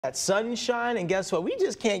That sunshine, and guess what? We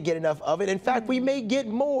just can't get enough of it. In fact, we may get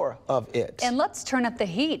more of it. And let's turn up the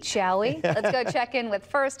heat, shall we? Let's go check in with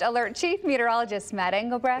First Alert Chief Meteorologist Matt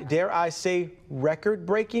Engelbrecht. Dare I say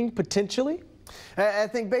record-breaking, potentially? I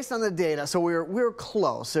think based on the data, so we were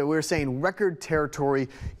close. So we were saying record territory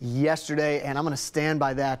yesterday, and I'm going to stand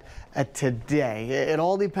by that today. It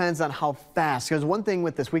all depends on how fast, because one thing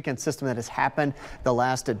with this weekend system that has happened the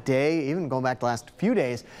last day, even going back the last few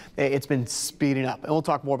days, it's been speeding up. And we'll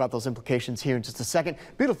talk more about those implications here in just a second.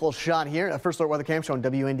 Beautiful shot here at First Alert Weather Cam showing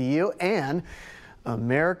WNDU and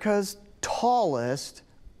America's tallest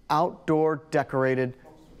outdoor decorated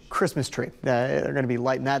Christmas tree. They're going to be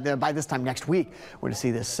lighting that by this time next week. We're going to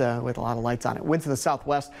see this with a lot of lights on it. Winds to the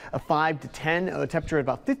southwest of 5 to 10, temperature at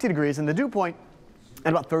about 50 degrees, and the dew point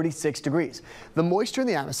at about 36 degrees. The moisture in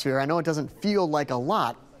the atmosphere, I know it doesn't feel like a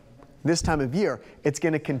lot this time of year, it's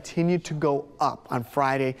going to continue to go up on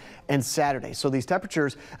Friday and Saturday. So these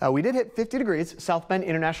temperatures, we did hit 50 degrees, South Bend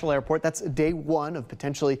International Airport. That's day one of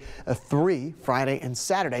potentially 3 Friday and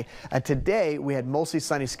Saturday. Today, we had mostly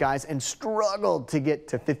sunny skies and struggled to get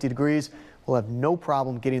to 50 degrees. We'll have no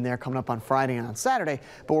problem getting there coming up on Friday and on Saturday,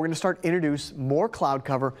 but we're going to start introduce more cloud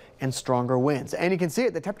cover and stronger winds. And you can see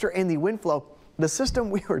it, the temperature and the wind flow. The system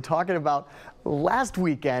we were talking about last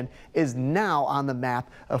weekend is now on the map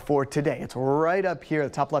for today. It's right up here at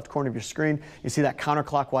the top left corner of your screen. You see that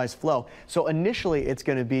counterclockwise flow. So initially it's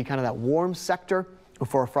going to be kind of that warm sector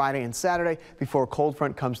for Friday and Saturday before a cold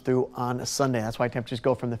front comes through on Sunday. That's why temperatures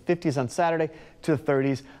go from the 50s on Saturday to the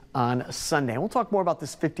 30s on Sunday. And we'll talk more about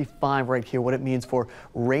this 55 right here, what it means for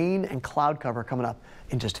rain and cloud cover coming up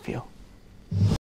in just a few.